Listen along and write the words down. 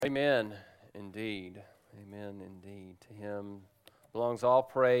Amen, indeed. Amen, indeed. To him belongs all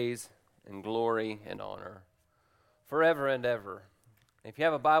praise and glory and honor, forever and ever. If you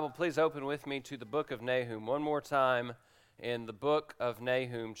have a Bible, please open with me to the book of Nahum. One more time in the book of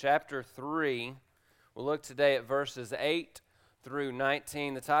Nahum, chapter 3. We'll look today at verses 8 through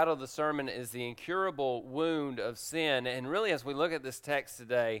 19. The title of the sermon is The Incurable Wound of Sin. And really, as we look at this text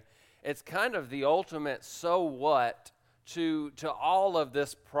today, it's kind of the ultimate so what to all of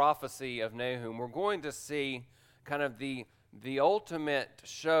this prophecy of Nahum. We're going to see kind of the ultimate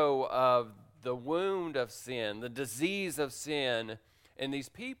show of the wound of sin, the disease of sin in these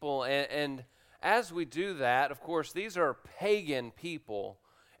people. And as we do that, of course, these are pagan people.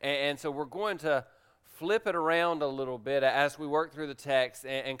 And so we're going to flip it around a little bit as we work through the text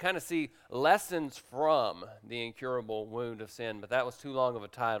and kind of see lessons from the incurable wound of sin. But that was too long of a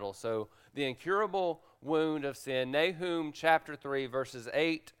title. So the incurable wound of sin, Nahum chapter 3, verses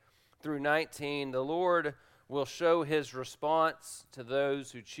 8 through 19. The Lord will show his response to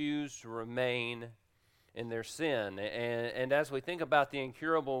those who choose to remain in their sin. And as we think about the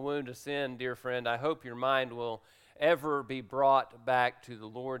incurable wound of sin, dear friend, I hope your mind will ever be brought back to the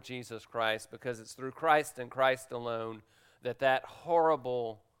Lord Jesus Christ, because it's through Christ and Christ alone that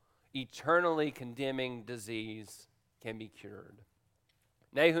horrible, eternally condemning disease can be cured.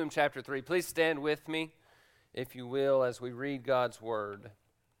 Nahum chapter 3. Please stand with me, if you will, as we read God's word.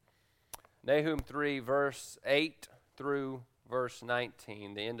 Nahum 3, verse 8 through verse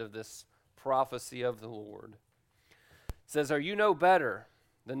 19, the end of this prophecy of the Lord. It says, "Are you no better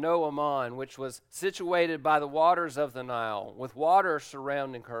than Noaman, which was situated by the waters of the Nile, with water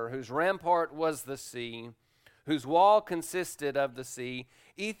surrounding her, whose rampart was the sea, whose wall consisted of the sea?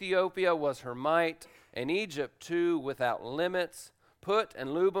 Ethiopia was her might, and Egypt too without limits. Put and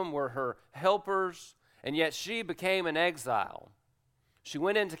Lubim were her helpers, and yet she became an exile. She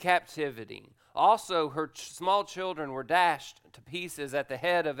went into captivity. Also her small children were dashed to pieces at the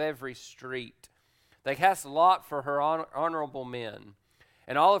head of every street. They cast lot for her honorable men,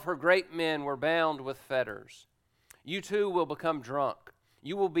 and all of her great men were bound with fetters. You too will become drunk.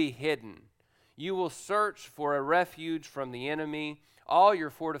 You will be hidden. You will search for a refuge from the enemy. All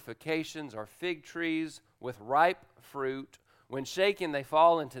your fortifications are fig trees with ripe fruit. When shaken, they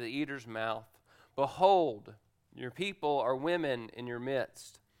fall into the eater's mouth. Behold, your people are women in your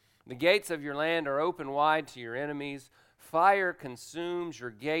midst. The gates of your land are open wide to your enemies. Fire consumes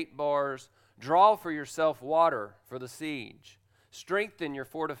your gate bars. Draw for yourself water for the siege. Strengthen your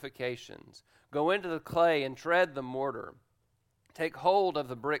fortifications. Go into the clay and tread the mortar. Take hold of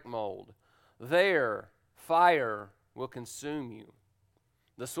the brick mold. There fire will consume you.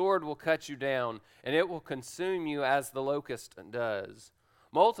 The sword will cut you down, and it will consume you as the locust does.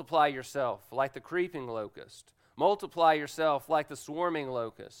 Multiply yourself like the creeping locust. Multiply yourself like the swarming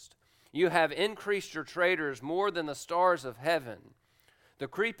locust. You have increased your traders more than the stars of heaven. The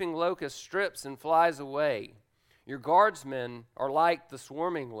creeping locust strips and flies away. Your guardsmen are like the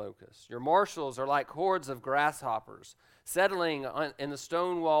swarming locust. Your marshals are like hordes of grasshoppers, settling in the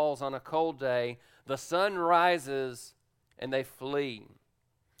stone walls on a cold day. The sun rises and they flee,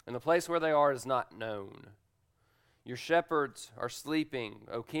 and the place where they are is not known. Your shepherds are sleeping,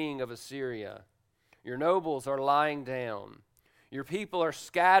 O king of Assyria. Your nobles are lying down. Your people are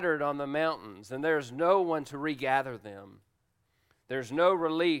scattered on the mountains, and there is no one to regather them. There's no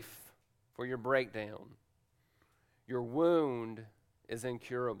relief for your breakdown. Your wound is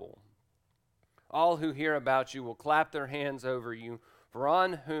incurable. All who hear about you will clap their hands over you, for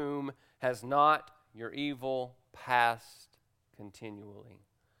on whom has not your evil passed continually?"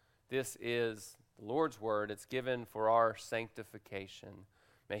 This is the Lord's word. It's given for our sanctification.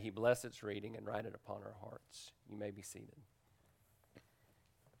 May he bless its reading and write it upon our hearts. You may be seated.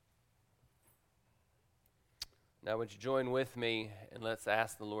 Now, would you join with me and let's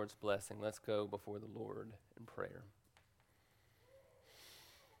ask the Lord's blessing. Let's go before the Lord in prayer.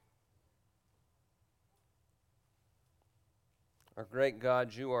 Our great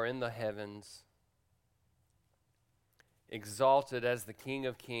God, you are in the heavens, exalted as the King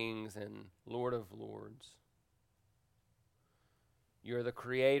of kings and Lord of lords. You are the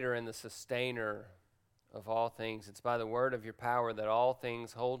creator and the sustainer of all things. It's by the word of your power that all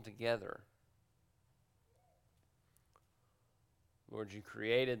things hold together. Lord, you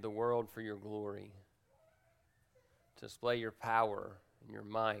created the world for your glory, to display your power and your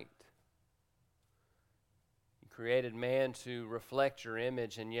might. You created man to reflect your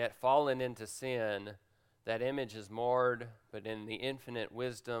image, and yet fallen into sin, that image is marred, but in the infinite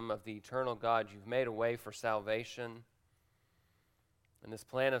wisdom of the eternal God, you've made a way for salvation. And this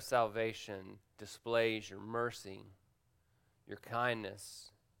plan of salvation displays your mercy, your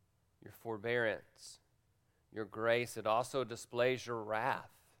kindness, your forbearance, your grace. It also displays your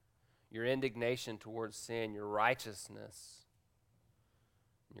wrath, your indignation towards sin, your righteousness,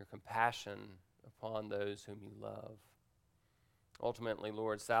 your compassion upon those whom you love. Ultimately,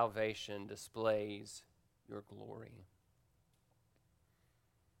 Lord, salvation displays your glory.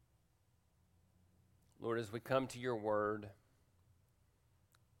 Lord, as we come to your word,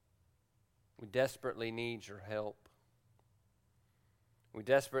 we desperately need your help. We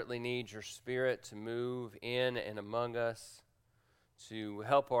desperately need your Spirit to move in and among us, to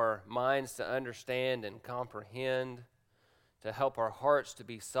help our minds to understand and comprehend, to help our hearts to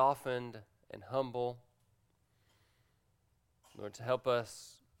be softened and humble. Lord, to help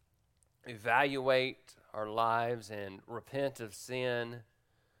us evaluate our lives and repent of sin,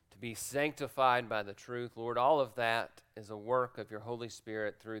 to be sanctified by the truth. Lord, all of that is a work of your Holy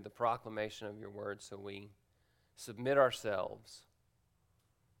Spirit through the proclamation of your word, so we submit ourselves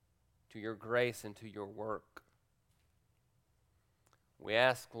to your grace and to your work. We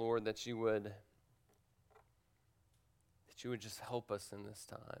ask, Lord, that you would just help us in this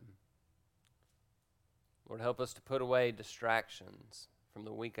time. Lord, help us to put away distractions from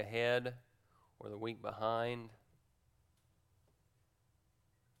the week ahead or the week behind.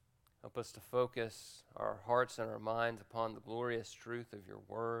 Help us to focus our hearts and our minds upon the glorious truth of your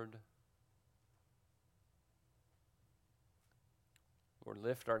word. Lord,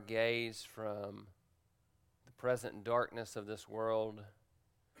 lift our gaze from the present darkness of this world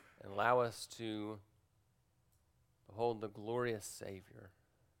and allow us to behold the glorious Savior.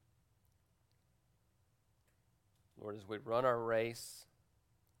 Lord, as we run our race,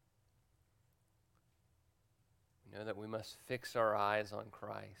 we know that we must fix our eyes on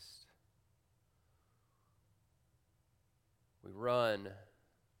Christ. We run,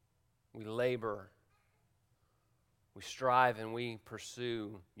 we labor, we strive, and we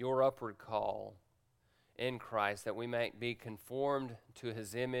pursue your upward call in Christ, that we might be conformed to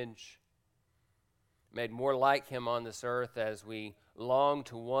his image, made more like him on this earth as we long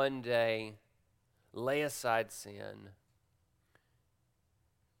to one day lay aside sin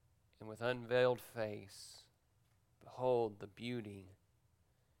and with unveiled face behold the beauty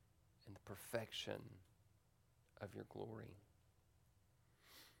and the perfection of your glory.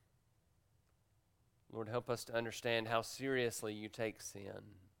 Lord, help us to understand how seriously you take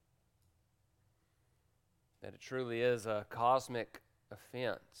sin, that it truly is a cosmic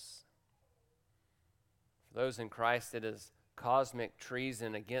offense. For those in Christ, it is cosmic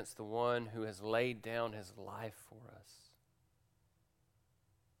treason against the one who has laid down his life for us.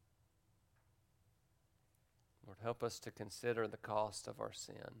 Lord, help us to consider the cost of our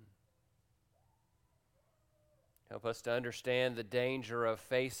sin. Help us to understand the danger of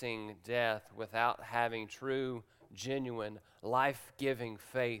facing death without having true, genuine, life-giving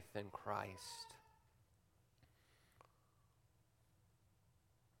faith in Christ.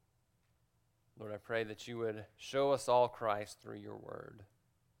 Lord, I pray that you would show us all Christ through your word.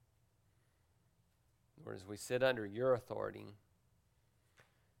 Lord, as we sit under your authority,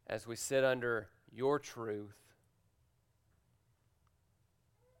 as we sit under your truth,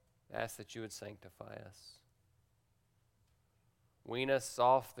 I ask that you would sanctify us. Wean us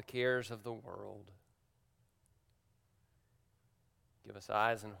off the cares of the world. Give us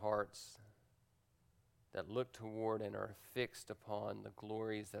eyes and hearts that look toward and are fixed upon the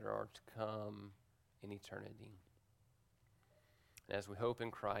glories that are to come in eternity. And as we hope in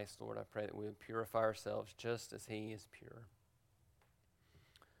Christ, Lord, I pray that we would purify ourselves just as he is pure.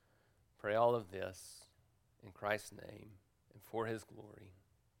 Pray all of this in Christ's name and for his glory.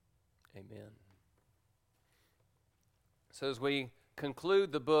 Amen. So as we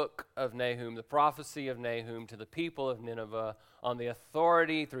conclude the book of Nahum, the prophecy of Nahum to the people of Nineveh on the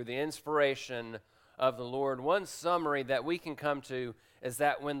authority through the inspiration of the Lord, one summary that we can come to is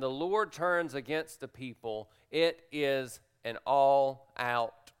that when the Lord turns against the people, it is an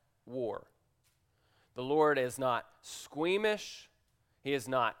all-out war. The Lord is not squeamish. He is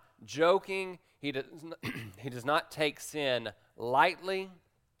not joking. He does not take sin lightly.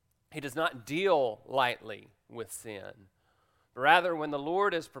 He does not deal lightly with sin. Rather, when the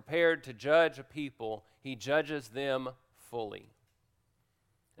Lord is prepared to judge a people, he judges them fully.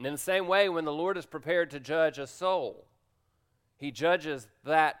 And in the same way, when the Lord is prepared to judge a soul, he judges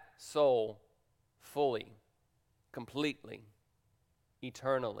that soul fully, completely,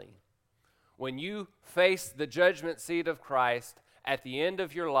 eternally. When you face the judgment seat of Christ at the end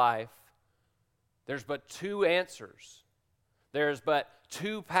of your life, there's but two answers. There's but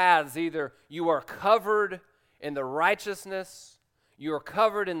two paths. Either you are covered in the righteousness, you are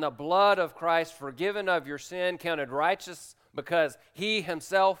covered in the blood of Christ, forgiven of your sin, counted righteous because he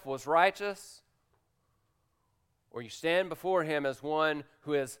himself was righteous, or you stand before him as one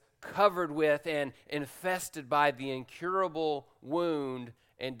who is covered with and infested by the incurable wound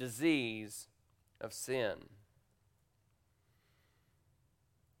and disease of sin.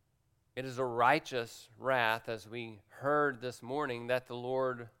 It is a righteous wrath, as we heard this morning, that the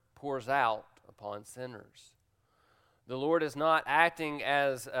Lord pours out upon sinners. The Lord is not acting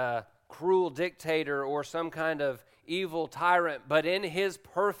as a cruel dictator or some kind of evil tyrant, but in his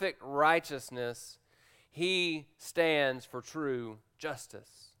perfect righteousness, he stands for true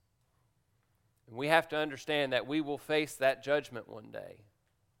justice. And we have to understand that we will face that judgment one day.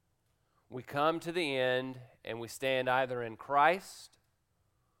 We come to the end and we stand either in Christ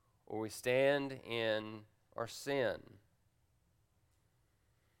or we stand in our sin.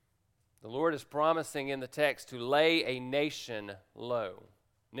 The Lord is promising in the text to lay a nation low.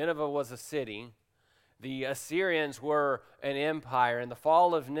 Nineveh was a city. The Assyrians were an empire, and the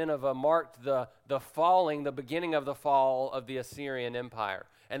fall of Nineveh marked the beginning of the fall of the Assyrian Empire.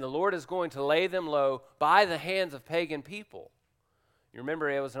 And the Lord is going to lay them low by the hands of pagan people. You remember,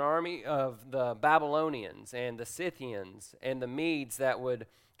 it was an army of the Babylonians and the Scythians and the Medes that would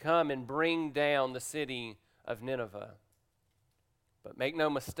come and bring down the city of Nineveh. But make no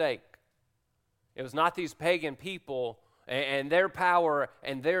mistake, it was not these pagan people and their power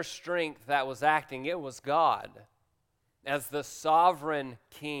and their strength that was acting. It was God as the sovereign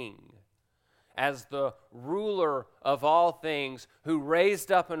king, as the ruler of all things, who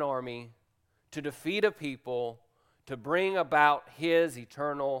raised up an army to defeat a people, to bring about his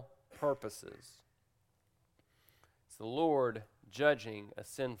eternal purposes. It's the Lord judging a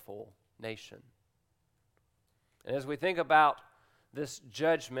sinful nation. And as we think about this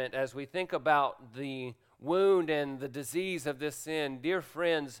judgment, as we think about the wound and the disease of this sin, dear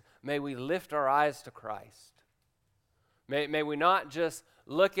friends, may we lift our eyes to Christ. May we not just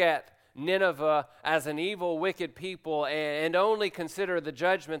look at Nineveh as an evil, wicked people and only consider the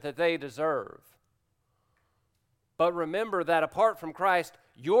judgment that they deserve. But remember that apart from Christ,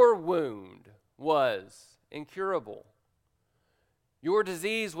 your wound was incurable. Your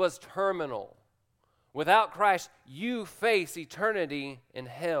disease was terminal. Without Christ, you face eternity in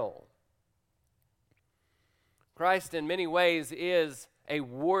hell. Christ, in many ways, is a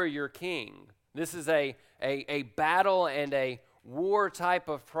warrior king. This is a battle and a war type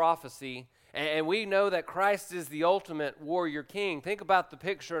of prophecy, and we know that Christ is the ultimate warrior king. Think about the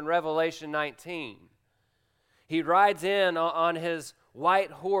picture in Revelation 19. He rides in on his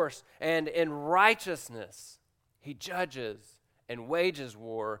white horse, and in righteousness, he judges and wages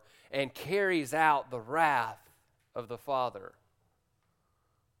war and carries out the wrath of the Father.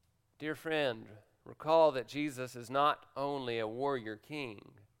 Dear friend, recall that Jesus is not only a warrior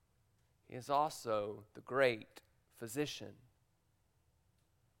king, he is also the great physician.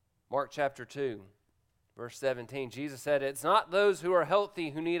 Mark chapter 2, verse 17, Jesus said, "It's not those who are healthy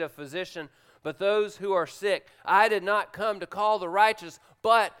who need a physician, but those who are sick. I did not come to call the righteous,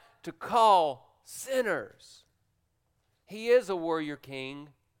 but to call sinners." He is a warrior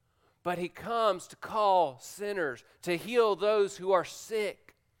king, but he comes to call sinners, to heal those who are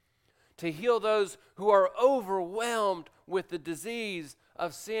sick, to heal those who are overwhelmed with the disease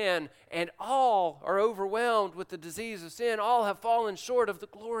of sin, and all are overwhelmed with the disease of sin. All have fallen short of the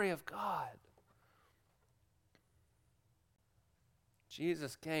glory of God.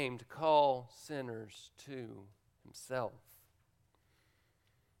 Jesus came to call sinners to himself.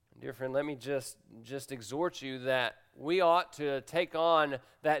 Dear friend, let me just exhort you that we ought to take on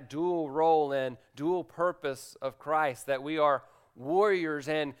that dual role and dual purpose of Christ, that we are warriors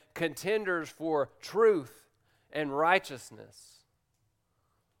and contenders for truth and righteousness.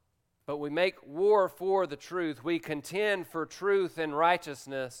 But we make war for the truth. We contend for truth and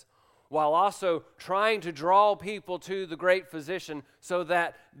righteousness while also trying to draw people to the great physician so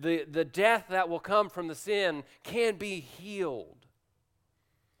that the death that will come from the sin can be healed.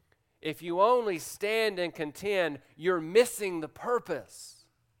 If you only stand and contend, you're missing the purpose.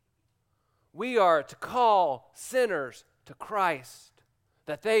 We are to call sinners to Christ,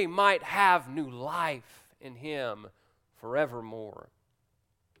 that they might have new life in him forevermore.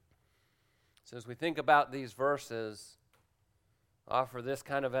 So as we think about these verses, I offer this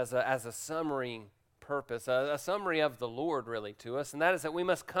kind of as a summary purpose, a summary of the Lord really to us, and that is that we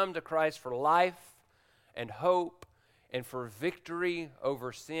must come to Christ for life and hope and for victory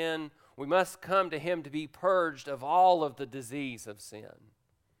over sin. We must come to him to be purged of all of the disease of sin.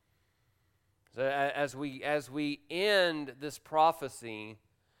 So as we end this prophecy,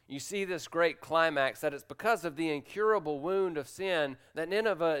 you see this great climax, that it's because of the incurable wound of sin that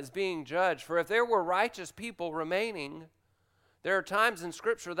Nineveh is being judged. For if there were righteous people remaining, There are times in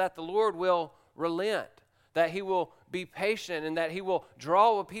Scripture that the Lord will relent, that he will be patient, and that he will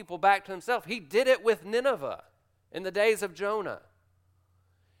draw a people back to himself. He did it with Nineveh in the days of Jonah.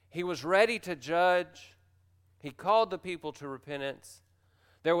 He was ready to judge. He called the people to repentance.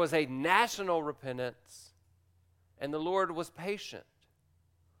 There was a national repentance, and the Lord was patient.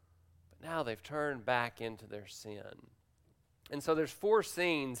 But now they've turned back into their sin. And so there's 4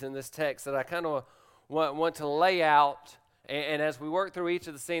 scenes in this text that I kind of want to lay out. And as we work through each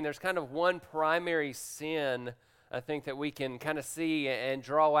of the scenes, there's kind of one primary sin, I think, that we can kind of see and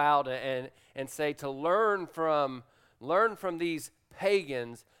draw out and say to learn from these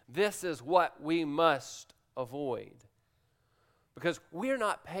pagans, this is what we must avoid. Because we're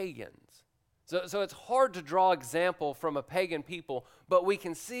not pagans. So it's hard to draw example from a pagan people, but we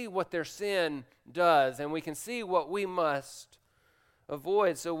can see what their sin does, and we can see what we must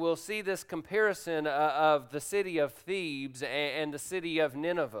avoid. So we'll see this comparison of the city of Thebes and the city of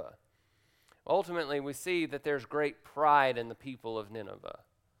Nineveh. Ultimately, we see that there's great pride in the people of Nineveh.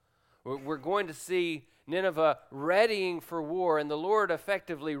 We're going to see Nineveh readying for war, and the Lord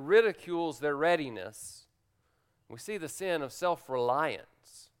effectively ridicules their readiness. We see the sin of self-reliance.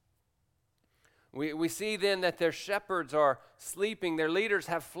 We see then that their shepherds are sleeping, their leaders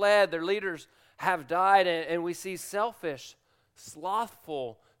have fled, their leaders have died, and we see selfish,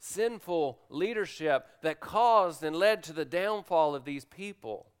 slothful, sinful leadership that caused and led to the downfall of these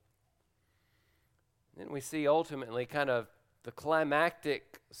people. Then we see ultimately kind of the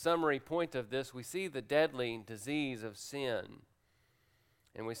climactic summary point of this. We see the deadly disease of sin.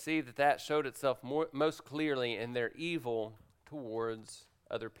 And we see that showed itself most clearly in their evil towards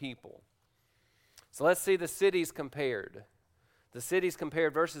other people. So let's see the cities compared. The cities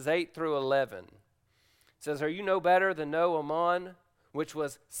compared, verses 8 through 11. It says, "Are you no better than Ammon, which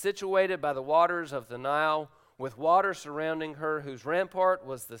was situated by the waters of the Nile, with water surrounding her, whose rampart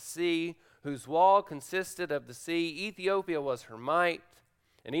was the sea, whose wall consisted of the sea? Ethiopia was her might,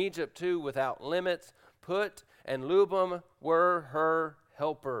 and Egypt too without limits. Put and Lubim were her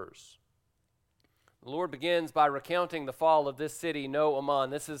helpers." The Lord begins by recounting the fall of this city, Ammon.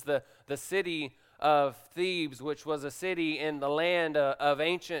 This is the city of Thebes, which was a city in the land of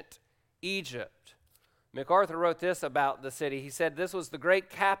ancient Egypt. MacArthur wrote this about the city. He said, "This was the great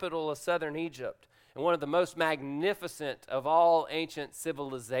capital of southern Egypt and one of the most magnificent of all ancient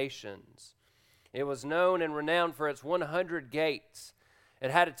civilizations. It was known and renowned for its 100 gates.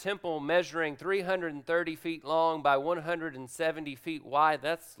 It had a temple measuring 330 feet long by 170 feet wide.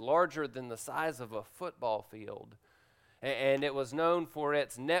 That's larger than the size of a football field. And it was known for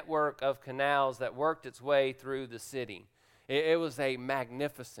its network of canals that worked its way through the city." It was a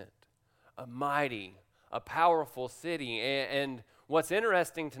magnificent, a mighty, a powerful city. And what's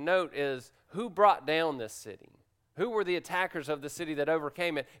interesting to note is who brought down this city? Who were the attackers of the city that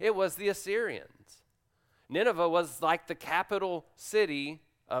overcame it? It was the Assyrians. Nineveh was like the capital city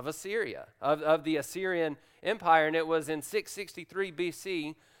of Assyria, of the Assyrian Empire. And it was in 663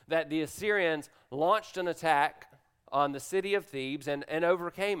 BC that the Assyrians launched an attack on the city of Thebes and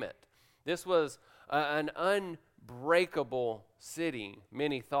overcame it. This was an unbreakable city,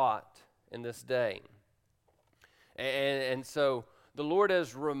 many thought, in this day. And so the Lord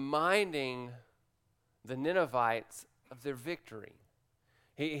is reminding the Ninevites of their victory.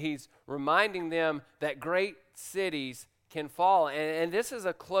 He's reminding them that great cities can fall. And this is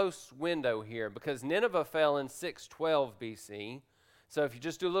a close window here because Nineveh fell in 612 BC. So if you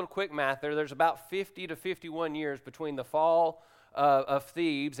just do a little quick math there's about 50 to 51 years between the fall of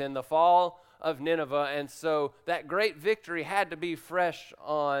Thebes and the fall of Nineveh. And so that great victory had to be fresh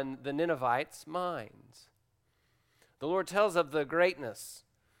on the Ninevites' minds. The Lord tells of the greatness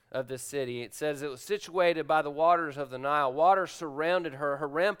of this city. It says it was situated by the waters of the Nile. Water surrounded her. Her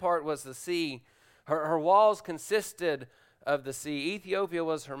rampart was the sea. Her walls consisted of the sea. Ethiopia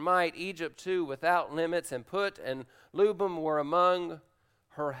was her might. Egypt too without limits. And Put and Lubim were among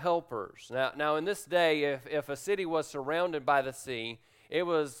her helpers. Now in this day, if a city was surrounded by the sea, it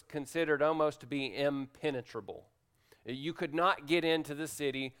was considered almost to be impenetrable. You could not get into the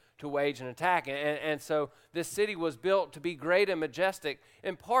city to wage an attack. And so this city was built to be great and majestic,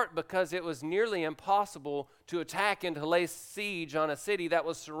 in part because it was nearly impossible to attack and to lay siege on a city that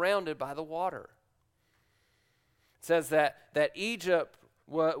was surrounded by the water. It says that Egypt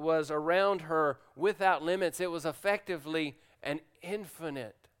was around her without limits. It was effectively an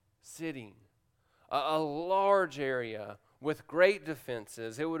infinite city, a large area with great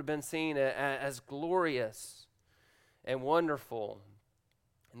defenses. It would have been seen as glorious and wonderful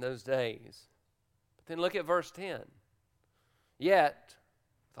in those days. But then look at verse 10. "Yet,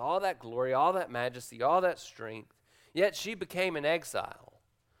 with all that glory, all that majesty, all that strength, Yet she became an exile.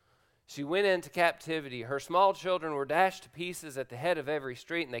 She went into captivity. Her small children were dashed to pieces at the head of every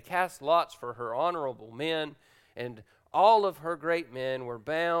street, and they cast lots for her honorable men, and all of her great men were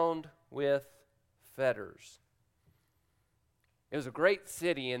bound with fetters. It was a great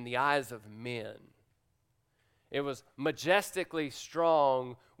city in the eyes of men. It was majestically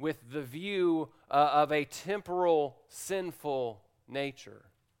strong with the view of a temporal, sinful nature.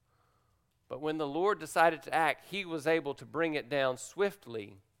 But when the Lord decided to act, he was able to bring it down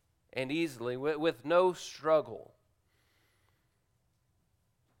swiftly and easily with no struggle.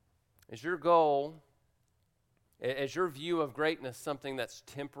 Is your goal, is your view of greatness something that's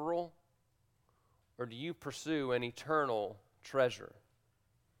temporal, or do you pursue an eternal treasure?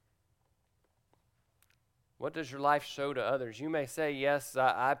 What does your life show to others? You may say, yes,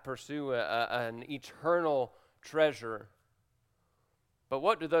 I pursue an eternal treasure. But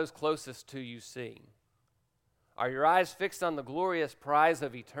what do those closest to you see? Are your eyes fixed on the glorious prize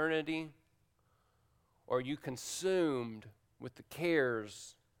of eternity? Or are you consumed with the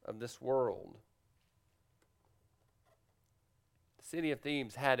cares of this world? The city of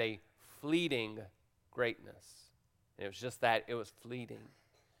Thebes had a fleeting greatness. And it was just that, it was fleeting.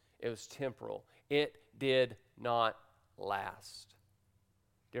 It was temporal. It did not last.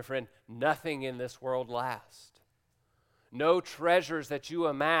 Dear friend, nothing in this world lasts. No treasures that you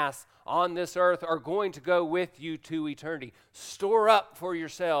amass on this earth are going to go with you to eternity. Store up for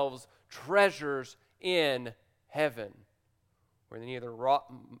yourselves treasures in heaven, where neither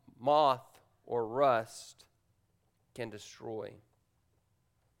moth or rust can destroy.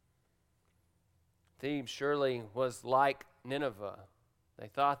 Thebes surely was like Nineveh. They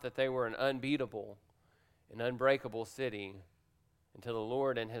thought that they were an unbeatable and unbreakable city until the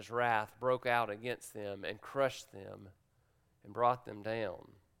Lord in his wrath broke out against them and crushed them and brought them down.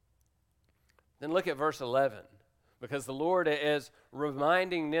 Then look at verse 11, because the Lord is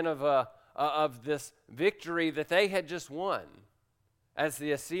reminding Nineveh of this victory that they had just won as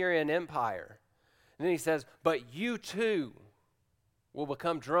the Assyrian Empire. And then he says, but you too will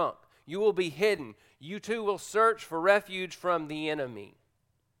become drunk. You will be hidden. You too will search for refuge from the enemy.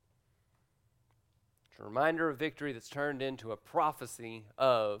 It's a reminder of victory that's turned into a prophecy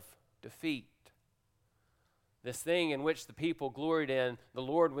of defeat. This thing in which the people gloried in, the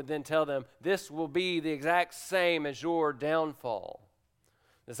Lord would then tell them, this will be the exact same as your downfall.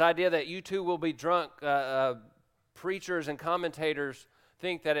 This idea that you too will be drunk, preachers and commentators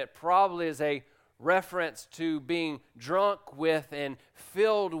think that it probably is a reference to being drunk with and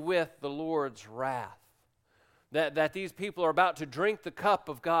filled with the Lord's wrath. That these people are about to drink the cup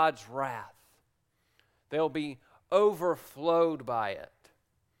of God's wrath. They'll be overflowed by it.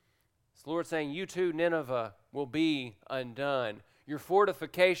 The Lord saying, you too, Nineveh, will be undone. Your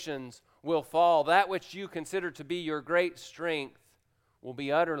fortifications will fall. That which you consider to be your great strength will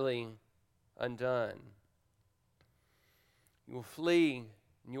be utterly undone. You will flee,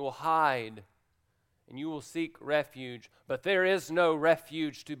 and you will hide, and you will seek refuge, but there is no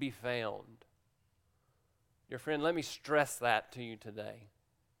refuge to be found. Dear friend, let me stress that to you today.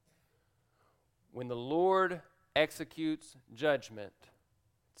 When the Lord executes judgment,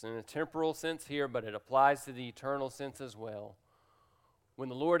 it's in a temporal sense here, but it applies to the eternal sense as well. When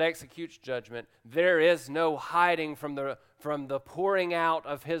the Lord executes judgment, there is no hiding from the pouring out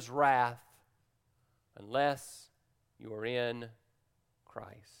of his wrath unless you are in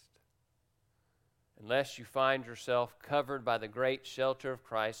Christ. Unless you find yourself covered by the great shelter of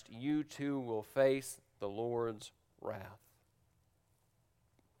Christ, you too will face the Lord's wrath.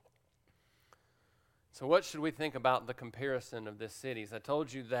 So what should we think about the comparison of this city? I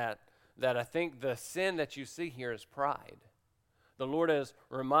told you that I think the sin that you see here is pride. The Lord is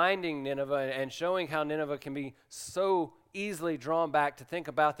reminding Nineveh and showing how Nineveh can be so easily drawn back to think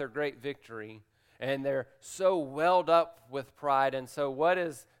about their great victory. And they're so welled up with pride. And so what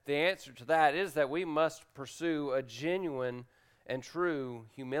is the answer to that? Is that we must pursue a genuine and true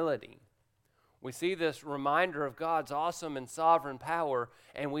humility. We see this reminder of God's awesome and sovereign power,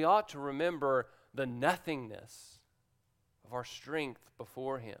 and we ought to remember the nothingness of our strength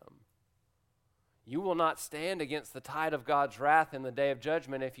before him. You will not stand against the tide of God's wrath in the day of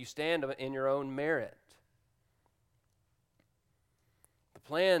judgment if you stand in your own merit. The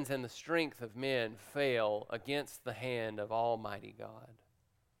plans and the strength of men fail against the hand of Almighty God.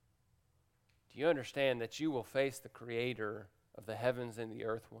 Do you understand that you will face the Creator of the heavens and the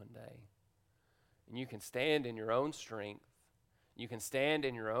earth one day? And you can stand in your own strength. You can stand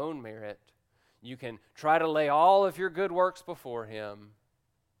in your own merit. You can try to lay all of your good works before him,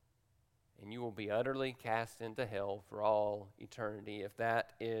 and you will be utterly cast into hell for all eternity if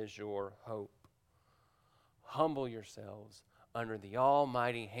that is your hope. humble yourselves under the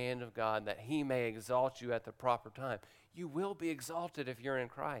almighty hand of God, that he may exalt you at the proper time. You will be exalted if you're in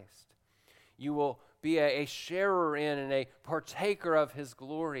Christ. You will be a sharer in and a partaker of his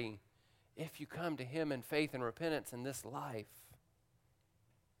glory if you come to him in faith and repentance in this life.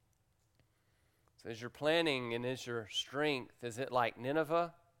 So is your planning and is your strength, is it like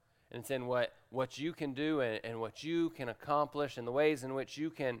Nineveh? And it's in what you can do and what you can accomplish and the ways in which you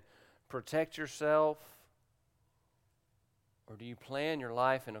can protect yourself? Or do you plan your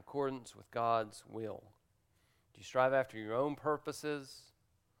life in accordance with God's will? Do you strive after your own purposes?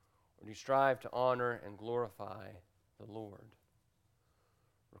 Or do you strive to honor and glorify the Lord?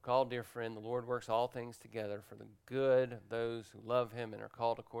 Recall, dear friend, the Lord works all things together for the good of those who love him and are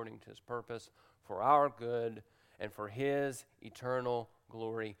called according to his purpose, for our good and for his eternal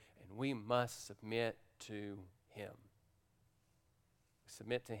glory. And we must submit to him.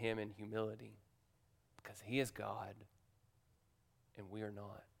 Submit to him in humility, because he is God and we are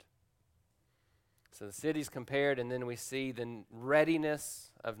not. So the city's compared, and then we see the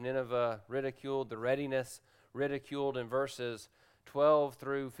readiness of Nineveh ridiculed, the readiness ridiculed in verses 12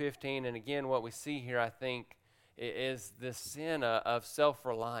 through 15. And again, what we see here, I think, is this sin of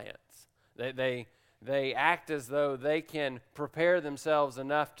self-reliance. They act as though they can prepare themselves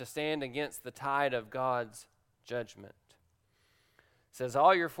enough to stand against the tide of God's judgment. It says,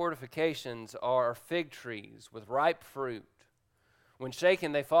 all your fortifications are fig trees with ripe fruit. When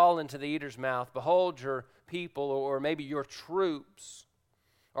shaken, they fall into the eater's mouth. Behold, your people, or maybe your troops,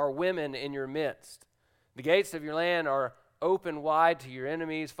 are women in your midst. The gates of your land are open wide to your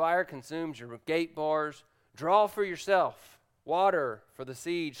enemies. Fire consumes your gate bars. Draw for yourself water for the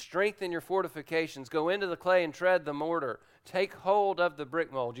siege. Strengthen your fortifications. Go into the clay and tread the mortar. Take hold of the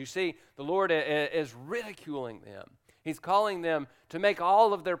brick mold. You see, the Lord is ridiculing them. He's calling them to make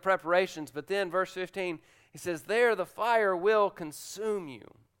all of their preparations. But then, verse 15, he says, there the fire will consume you.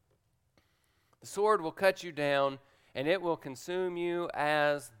 The sword will cut you down, and it will consume you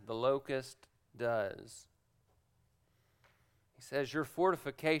as the locust does. He says, your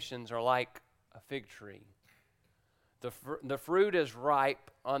fortifications are like a fig tree. The fruit is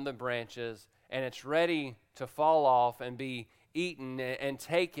ripe on the branches, and it's ready to fall off and be eaten and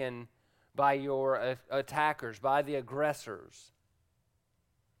taken by your attackers, by the aggressors.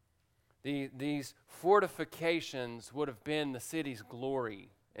 These fortifications would have been the city's glory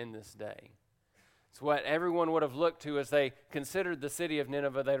in this day. It's what everyone would have looked to as they considered the city of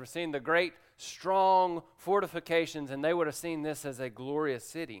Nineveh. They would have seen the great, strong fortifications, and they would have seen this as a glorious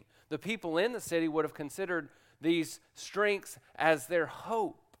city. The people in the city would have considered these strengths as their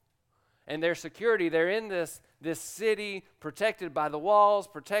hope and their security. They're in this city, protected by the walls,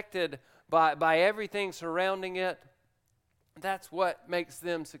 protected by everything surrounding it. That's what makes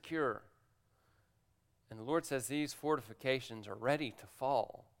them secure. And the Lord says these fortifications are ready to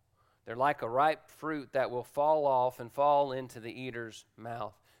fall. They're like a ripe fruit that will fall off and fall into the eater's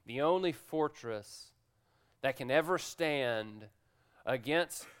mouth. The only fortress that can ever stand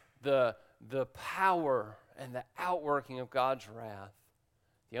against the power and the outworking of God's wrath,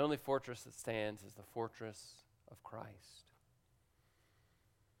 the only fortress that stands is the fortress of Christ.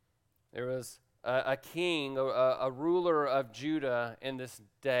 There was a king, a ruler of Judah in this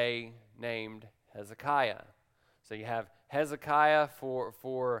day named Hezekiah. So you have Hezekiah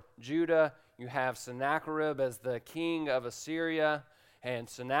for Judah. You have Sennacherib as the king of Assyria. And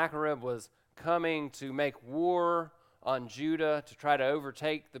Sennacherib was coming to make war on Judah to try to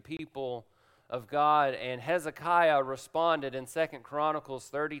overtake the people of God. And Hezekiah responded in 2 Chronicles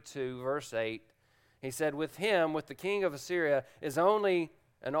 32, verse 8. He said, with him, with the king of Assyria, is only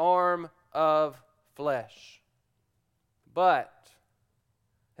an arm of flesh. But,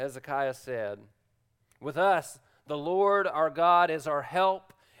 Hezekiah said, with us, the Lord our God is our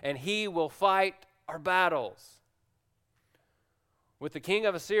help, and he will fight our battles. With the king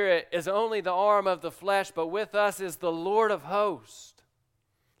of Assyria is only the arm of the flesh, but with us is the Lord of hosts.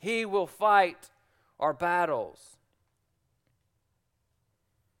 He will fight our battles.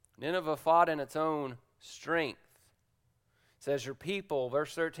 Nineveh fought in its own strength. It says your people,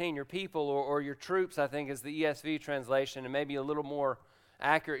 verse 13, your people or your troops, I think is the ESV translation, and maybe a little more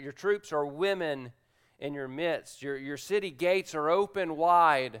accurate. Your troops are women in your midst. Your city gates are open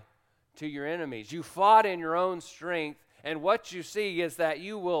wide to your enemies. You fought in your own strength, and what you see is that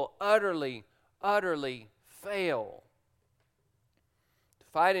you will utterly, utterly fail. To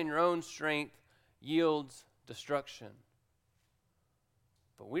fight in your own strength yields destruction.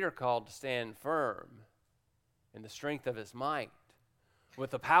 But we are called to stand firm in the strength of his might. With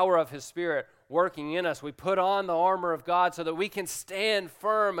the power of his Spirit working in us, we put on the armor of God so that we can stand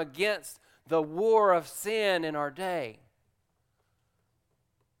firm against the war of sin in our day.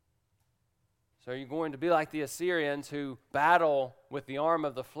 So are you going to be like the Assyrians who battle with the arm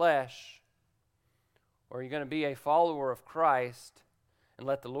of the flesh? Or are you going to be a follower of Christ and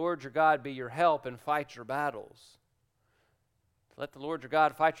let the Lord your God be your help and fight your battles? To let the Lord your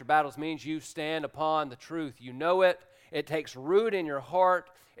God fight your battles means you stand upon the truth. You know it. It takes root in your heart.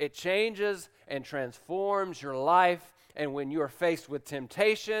 It changes and transforms your life. And when you are faced with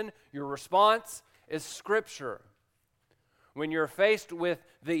temptation, your response is Scripture. When you're faced with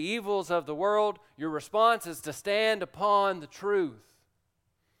the evils of the world, your response is to stand upon the truth.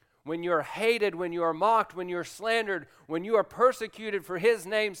 When you're hated, when you are mocked, when you're slandered, when you are persecuted for His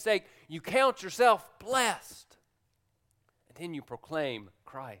name's sake, you count yourself blessed. And then you proclaim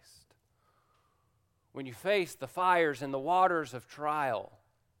Christ. When you face the fires and the waters of trial,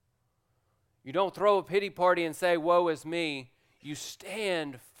 you don't throw a pity party and say, woe is me. You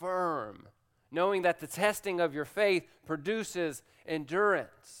stand firm, knowing that the testing of your faith produces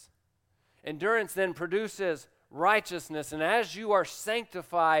endurance. Endurance then produces righteousness, and as you are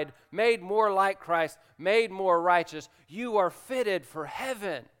sanctified, made more like Christ, made more righteous, you are fitted for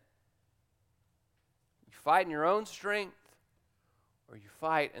heaven. You fight in your own strength, or you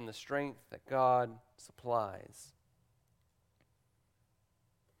fight in the strength that God supplies.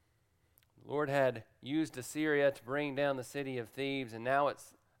 The Lord had used Assyria to bring down the city of Thebes, and now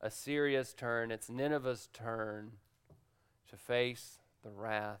it's Assyria's turn, it's Nineveh's turn to face the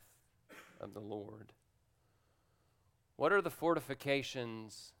wrath of the Lord. What are the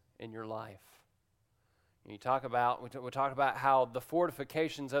fortifications in your life? We talk about how the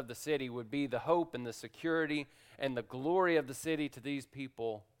fortifications of the city would be the hope and the security and the glory of the city to these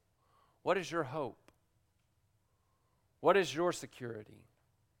people. What is your hope? What is your security?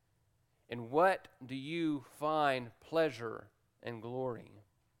 In what do you find pleasure and glory?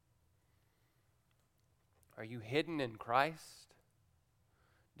 Are you hidden in Christ?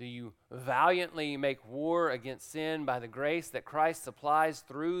 Do you valiantly make war against sin by the grace that Christ supplies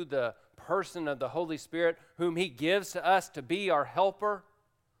through the person of the Holy Spirit, whom He gives to us to be our helper?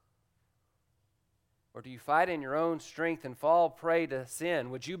 Or do you fight in your own strength and fall prey to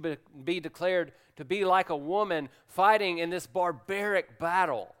sin? Would you be declared to be like a woman fighting in this barbaric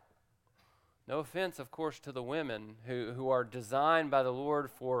battle? No offense, of course, to the women who are designed by the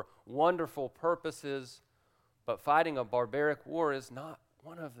Lord for wonderful purposes, but fighting a barbaric war is not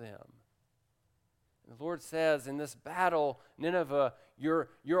one of them. The Lord says in this battle, Nineveh,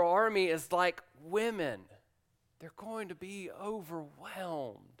 your army is like women. They're going to be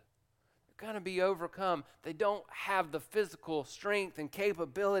overwhelmed. They're going to be overcome. They don't have the physical strength and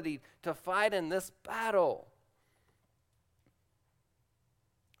capability to fight in this battle.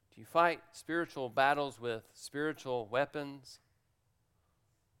 Do you fight spiritual battles with spiritual weapons?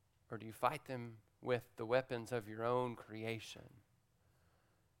 Or do you fight them with the weapons of your own creation?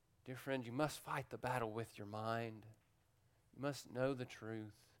 Dear friend, you must fight the battle with your mind. You must know the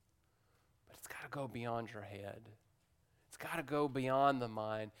truth. But it's got to go beyond your head. It's got to go beyond the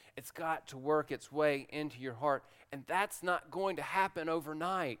mind. It's got to work its way into your heart. And that's not going to happen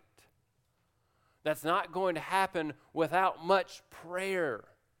overnight. That's not going to happen without much prayer.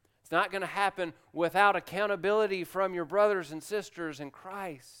 It's not going to happen without accountability from your brothers and sisters in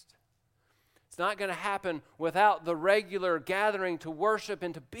Christ. It's not going to happen without the regular gathering to worship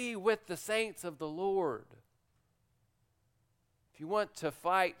and to be with the saints of the Lord. If you want to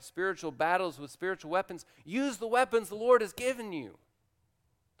fight spiritual battles with spiritual weapons, use the weapons the Lord has given you.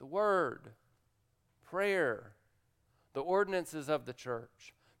 The Word, prayer, the ordinances of the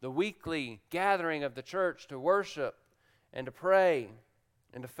church, the weekly gathering of the church to worship and to pray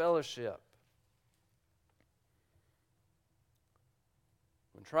and to fellowship.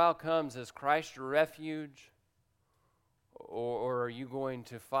 When trial comes, is Christ your refuge? Or are you going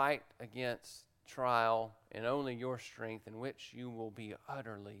to fight against trial in only your strength, in which you will be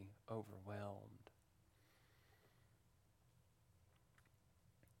utterly overwhelmed?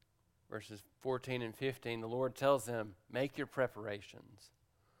 Verses 14 and 15, the Lord tells them, make your preparations,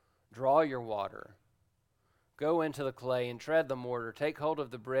 draw your water, go into the clay and tread the mortar, take hold of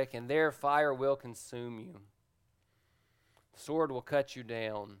the brick, and there fire will consume you. The sword will cut you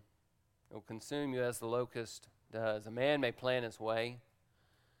down. It will consume you as the locust does. A man may plan his way,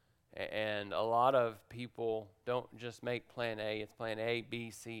 and a lot of people don't just make plan A. It's plan A,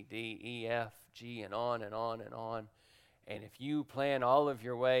 B, C, D, E, F, G, and on and on and on. And if you plan all of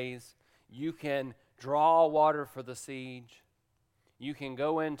your ways, you can draw water for the siege. You can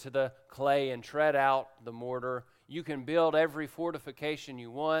go into the clay and tread out the mortar. You can build every fortification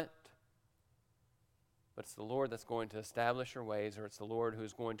you want. but it's the Lord that's going to establish your ways, or it's the Lord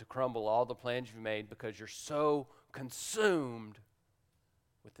who's going to crumble all the plans you've made because you're so consumed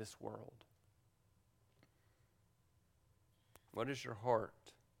with this world. What is your heart?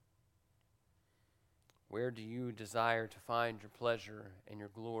 Where do you desire to find your pleasure and your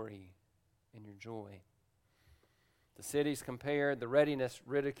glory and your joy? The cities compared, the readiness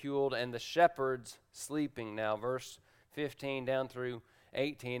ridiculed, and the shepherds sleeping. Now, verse 15 down through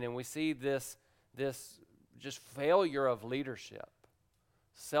 18, and we see this just failure of leadership.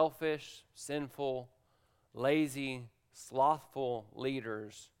 Selfish, sinful, lazy, slothful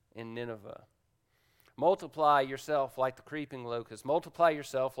leaders in Nineveh. Multiply yourself like the creeping locust. Multiply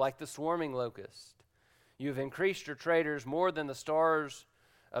yourself like the swarming locust. You have increased your traders more than the stars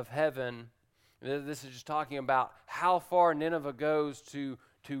of heaven. This is just talking about how far Nineveh goes to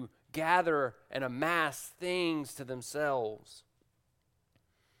gather and amass things to themselves.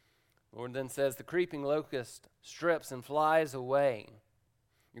 The Lord then says, the creeping locust strips and flies away.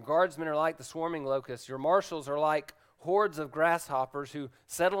 Your guardsmen are like the swarming locusts. Your marshals are like hordes of grasshoppers who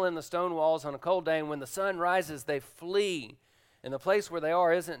settle in the stone walls on a cold day, and when the sun rises, they flee, and the place where they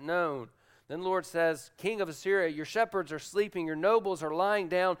are isn't known. Then the Lord says, King of Assyria, your shepherds are sleeping, your nobles are lying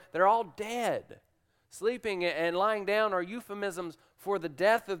down, they're all dead. Sleeping and lying down are euphemisms for the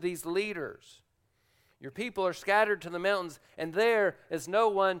death of these leaders. Your people are scattered to the mountains, and there is no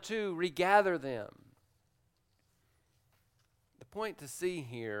one to regather them. The point to see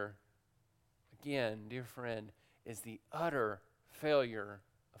here, again, dear friend, is the utter failure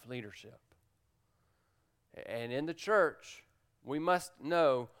of leadership. And in the church, we must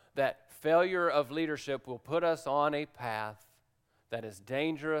know that failure of leadership will put us on a path that is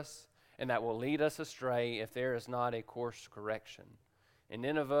dangerous and that will lead us astray if there is not a course correction. In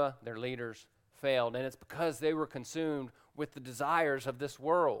Nineveh, their leaders failed, and it's because they were consumed with the desires of this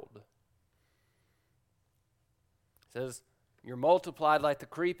world. It says, you're multiplied like the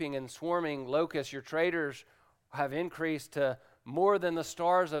creeping and swarming locusts. Your traders have increased to more than the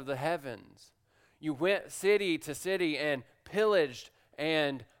stars of the heavens. You went city to city and pillaged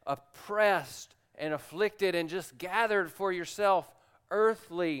and oppressed and afflicted and just gathered for yourself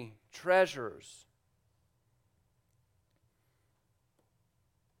earthly treasures.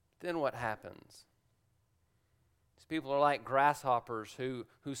 Then what happens? These people are like grasshoppers who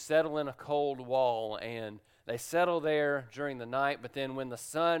settle in a cold wall, and they settle there during the night, but then when the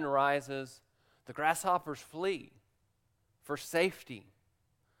sun rises, the grasshoppers flee for safety,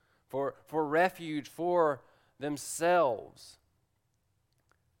 for refuge for themselves.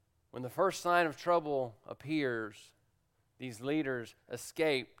 When the first sign of trouble appears, these leaders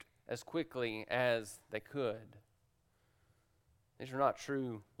escaped as quickly as they could. These are not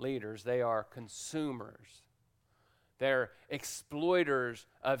true leaders. They are consumers. They're exploiters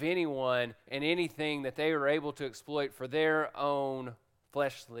of anyone and anything that they are able to exploit for their own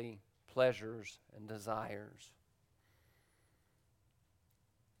fleshly pleasures and desires.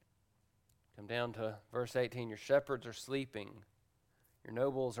 Come down to verse 18. Your shepherds are sleeping. Your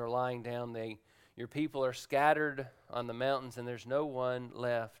nobles are lying down. Your people are scattered on the mountains, and there's no one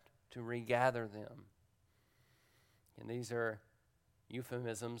left to regather them. And these are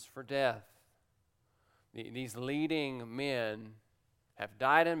euphemisms for death. These leading men have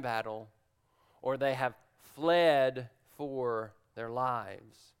died in battle, or they have fled for their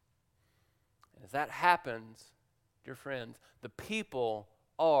lives. And as that happens, dear friends, the people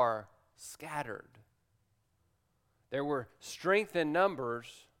are scattered. There were strength in numbers,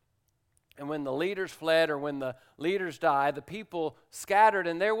 and when the leaders fled or when the leaders died, the people scattered,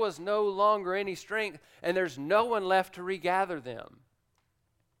 and there was no longer any strength, and there's no one left to regather them.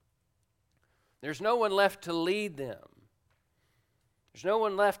 There's no one left to lead them. There's no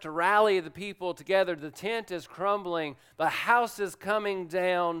one left to rally the people together. The tent is crumbling. The house is coming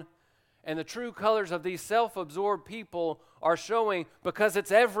down. And the true colors of these self-absorbed people are showing because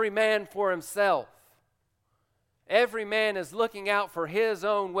it's every man for himself. Every man is looking out for his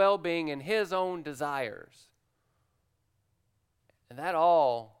own well-being and his own desires. And that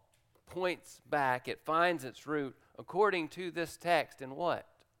all points back, it finds its root, according to this text, in what?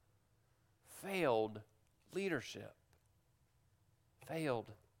 Failed leadership.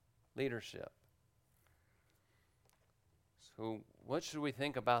 Failed leadership. So what should we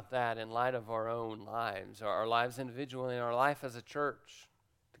think about that in light of our own lives, our lives individually, and our life as a church,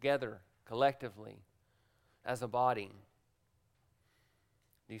 together, collectively, as a body?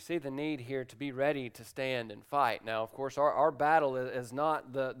 Do you see the need here to be ready to stand and fight? Now, of course, our battle is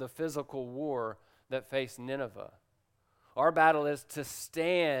not the physical war that faced Nineveh. Our battle is to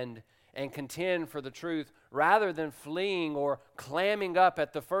stand and contend for the truth rather than fleeing or clamming up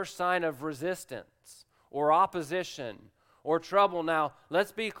at the first sign of resistance or opposition or trouble. Now,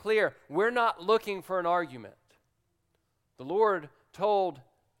 let's be clear. We're not looking for an argument. The Lord told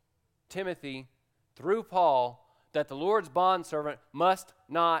Timothy through Paul that the Lord's bondservant must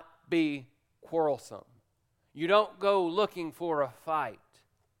not be quarrelsome. You don't go looking for a fight.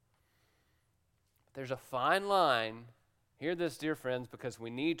 There's a fine line. Hear this, dear friends, because we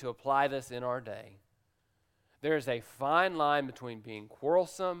need to apply this in our day. There is a fine line between being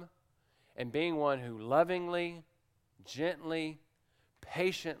quarrelsome and being one who lovingly, gently,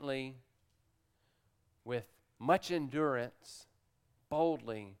 patiently, with much endurance,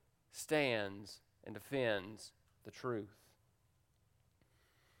 boldly stands and defends the truth.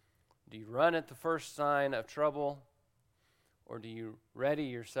 Do you run at the first sign of trouble, or do you ready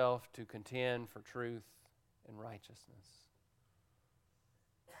yourself to contend for truth and righteousness?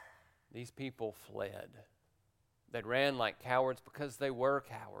 These people fled. They ran like cowards because they were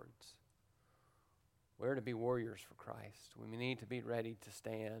cowards. We're to be warriors for Christ. We need to be ready to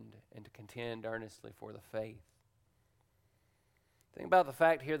stand and to contend earnestly for the faith. Think about the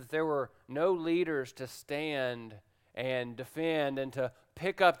fact here that there were no leaders to stand and defend and to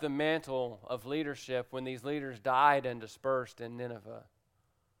pick up the mantle of leadership when these leaders died and dispersed in Nineveh.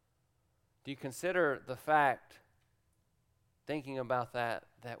 Do you consider the fact, thinking about that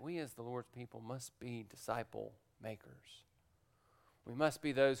we as the Lord's people must be disciple makers? We must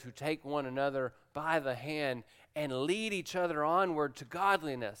be those who take one another by the hand and lead each other onward to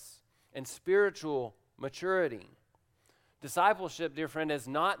godliness and spiritual maturity. Discipleship, dear friend, is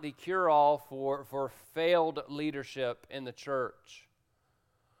not the cure-all for failed leadership in the church.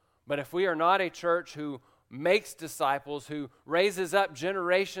 But if we are not a church who makes disciples, who raises up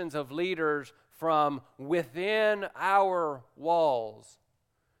generations of leaders from within our walls,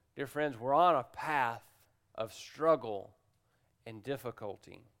 dear friends, we're on a path of struggle and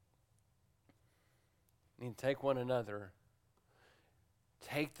difficulty. We need to take one another,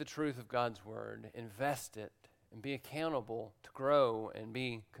 take the truth of God's word, invest it, and be accountable to grow and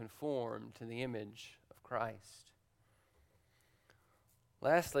be conformed to the image of Christ.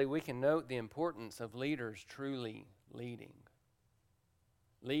 Lastly, we can note the importance of leaders truly leading.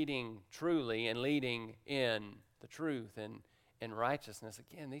 Leading truly and leading in the truth and in righteousness.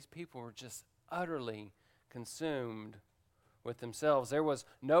 Again, these people were just utterly consumed with themselves. There was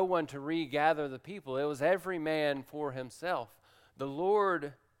no one to regather the people. It was every man for himself. The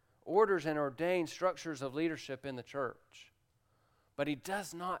Lord orders and ordains structures of leadership in the church. But he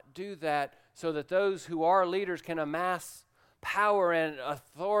does not do that so that those who are leaders can amass power and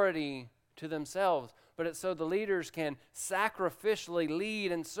authority to themselves, but it's so the leaders can sacrificially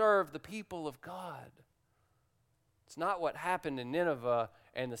lead and serve the people of God. It's not what happened in Nineveh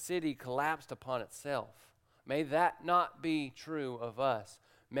and the city collapsed upon itself. May that not be true of us.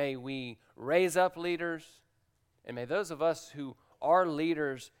 May we raise up leaders, and may those of us who are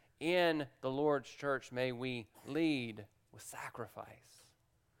leaders in the Lord's church, may we lead with sacrifice.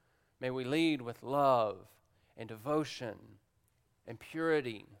 May we lead with love and devotion and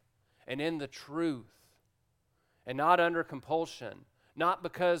purity and in the truth, and not under compulsion, not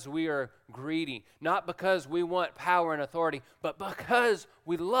because we are greedy, not because we want power and authority, but because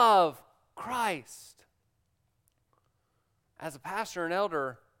we love Christ. As a pastor and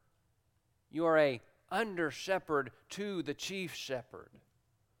elder, you are a under shepherd to the chief shepherd.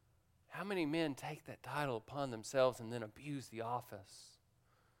 How many men take that title upon themselves and then abuse the office?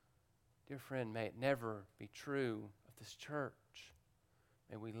 Dear friend, may it never be true of this church.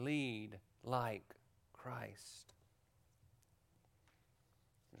 May we lead like Christ.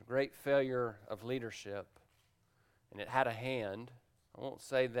 There's a great failure of leadership, and it had a hand. I won't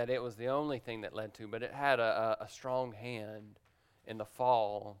say that it was the only thing that led to, but it had a strong hand in the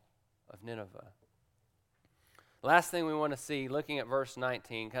fall of Nineveh. Last thing we want to see, looking at verse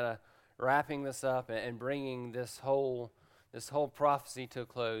 19, kind of wrapping this up and bringing this whole prophecy to a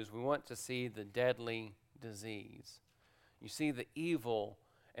close, we want to see the deadly disease. You see the evil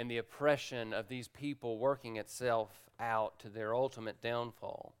and the oppression of these people working itself out to their ultimate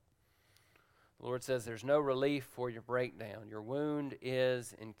downfall. The Lord says there's no relief for your breakdown. Your wound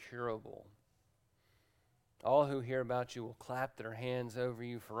is incurable. All who hear about you will clap their hands over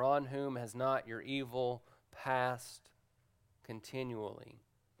you, for on whom has not your evil passed continually?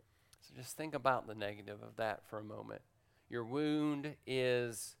 So just think about the negative of that for a moment. Your wound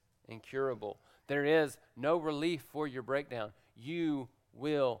is incurable. There is no relief for your breakdown. You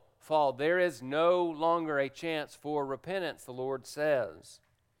will fall. There is no longer a chance for repentance, the Lord says.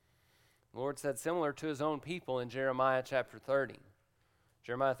 The Lord said similar to his own people in Jeremiah chapter 30.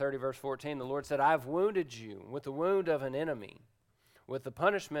 Jeremiah 30 verse 14, the Lord said, I have wounded you with the wound of an enemy. with the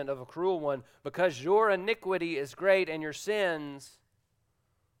punishment of a cruel one, because your iniquity is great and your sins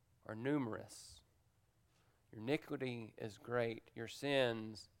are numerous. Your iniquity is great, your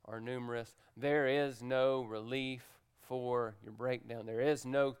sins are numerous. There is no relief for your breakdown. There is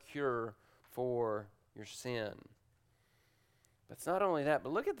no cure for your sin. But it's not only that,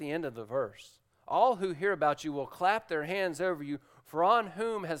 but look at the end of the verse. All who hear about you will clap their hands over you, for on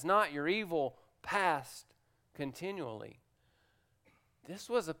whom has not your evil passed continually? This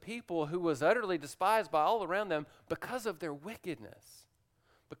was a people who was utterly despised by all around them because of their wickedness,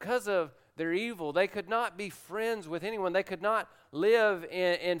 because of their evil. They could not be friends with anyone. They could not live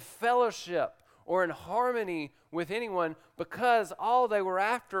in fellowship or in harmony with anyone because all they were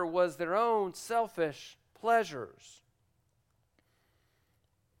after was their own selfish pleasures.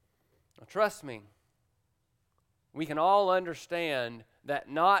 Now, trust me, we can all understand that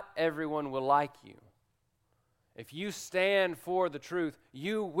not everyone will like you. If you stand for the truth,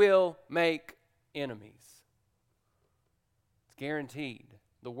 you will make enemies. It's guaranteed.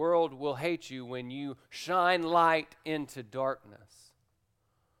 The world will hate you when you shine light into darkness.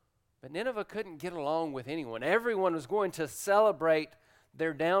 But Nineveh couldn't get along with anyone. Everyone was going to celebrate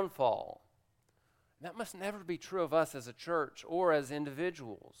their downfall. That must never be true of us as a church or as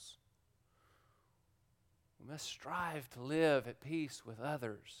individuals. We must strive to live at peace with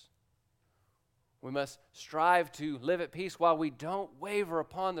others. We must strive to live at peace while we don't waver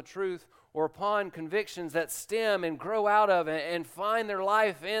upon the truth or upon convictions that stem and grow out of and find their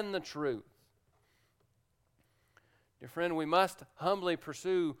life in the truth. Dear friend, we must humbly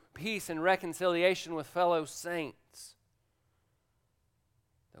pursue peace and reconciliation with fellow saints,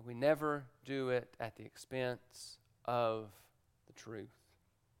 that we never do it at the expense of the truth.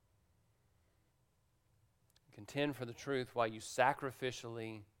 Contend for the truth while you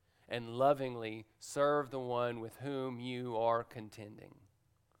sacrificially and lovingly serve the one with whom you are contending.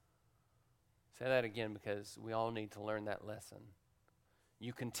 Say that again because we all need to learn that lesson.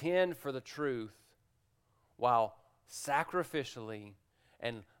 You contend for the truth while sacrificially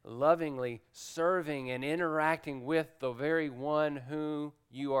and lovingly serving and interacting with the very one who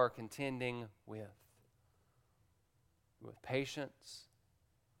you are contending with. With patience,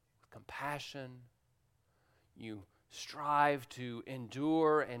 with compassion, you strive to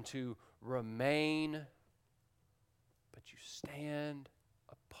endure and to remain, but you stand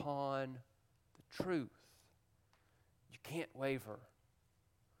upon the truth. You can't waver.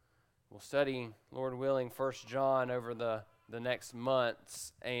 We'll study, Lord willing, 1 John over the next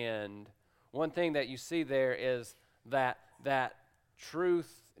months, and one thing that you see there is that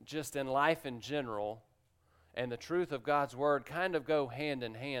truth just in life in general and the truth of God's Word kind of go hand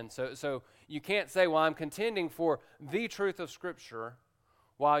in hand. So you can't say, well, I'm contending for the truth of Scripture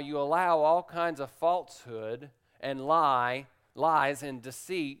while you allow all kinds of falsehood and lies and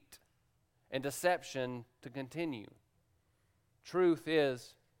deceit and deception to continue. Truth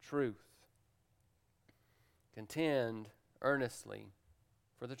is truth. Contend earnestly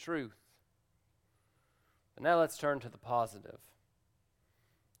for the truth. But now let's turn to the positive.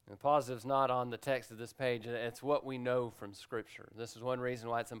 And the positive's not on the text of this page. It's what we know from Scripture. This is one reason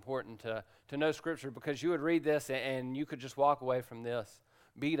why it's important to know Scripture, because you would read this and you could just walk away from this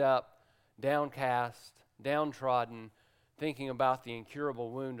beat up, downcast, downtrodden, thinking about the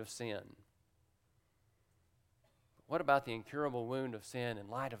incurable wound of sin. What about the incurable wound of sin in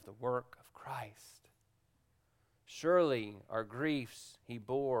light of the work of Christ? Surely our griefs he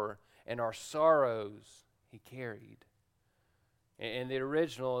bore and our sorrows he carried. In the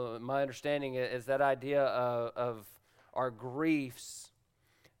original, my understanding is that idea of our griefs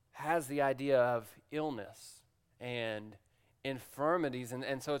has the idea of illness and infirmities.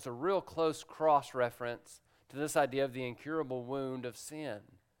 And so it's a real close cross-reference to this idea of the incurable wound of sin.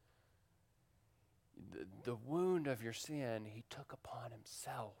 The wound of your sin he took upon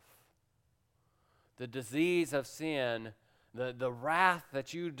himself. The disease of sin, the wrath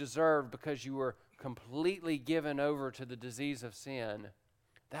that you deserved because you were completely given over to the disease of sin,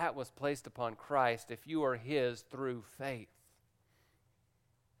 that was placed upon Christ if you are his through faith.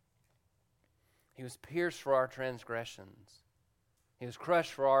 He was pierced for our transgressions. He was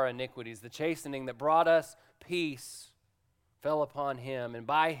crushed for our iniquities. The chastening that brought us peace fell upon him, and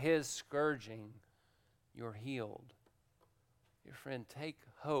by his scourging you're healed. Dear friend, take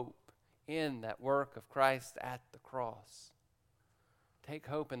hope in that work of Christ at the cross. Take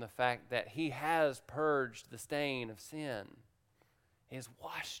hope in the fact that he has purged the stain of sin. He has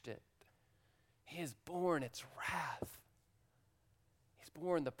washed it. He has borne its wrath. He's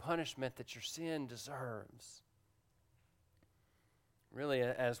borne the punishment that your sin deserves. Really,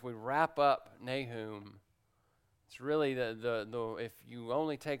 as we wrap up Nahum, It's really the if you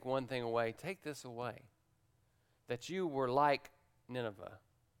only take one thing away, take this away. That you were like Nineveh.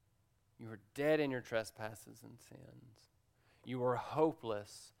 You were dead in your trespasses and sins. You were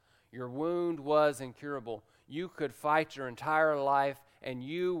hopeless. Your wound was incurable. You could fight your entire life and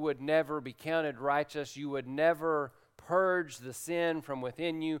you would never be counted righteous. You would never purge the sin from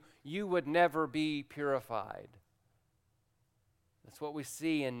within you. You would never be purified. That's what we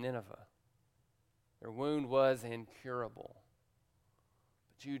see in Nineveh. Their wound was incurable.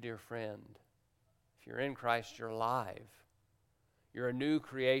 But you, dear friend, if you're in Christ, you're alive. You're a new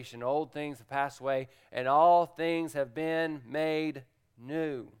creation. Old things have passed away, and all things have been made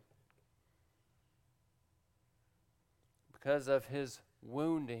new. Because of his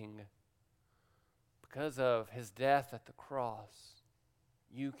wounding, because of his death at the cross,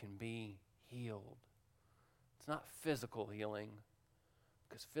 you can be healed. It's not physical healing,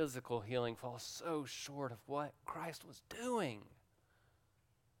 because physical healing falls so short of what Christ was doing.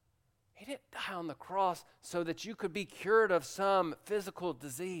 He didn't die on the cross so that you could be cured of some physical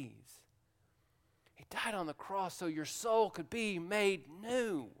disease. He died on the cross so your soul could be made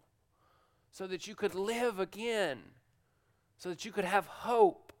new, so that you could live again, so that you could have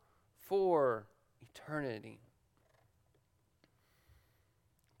hope for eternity.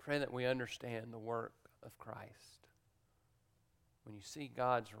 Pray that we understand the work of Christ. When you see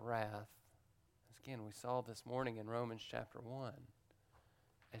God's wrath, as again we saw this morning in Romans chapter 1,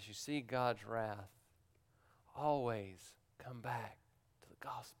 as you see God's wrath, always come back to the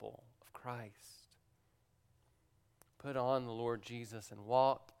gospel of Christ. Put on the Lord Jesus and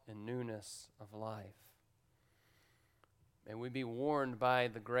walk in newness of life. May we be warned by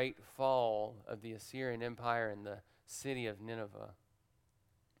the great fall of the Assyrian Empire in the city of Nineveh.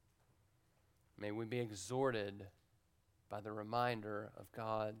 May we be exhorted by the reminder of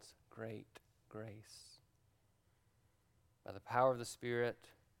God's great grace. By the power of the Spirit,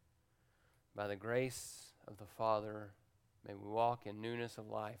 by the grace of the Father, may we walk in newness of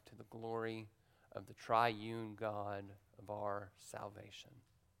life to the glory of the triune God of our salvation.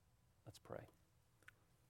 Let's pray.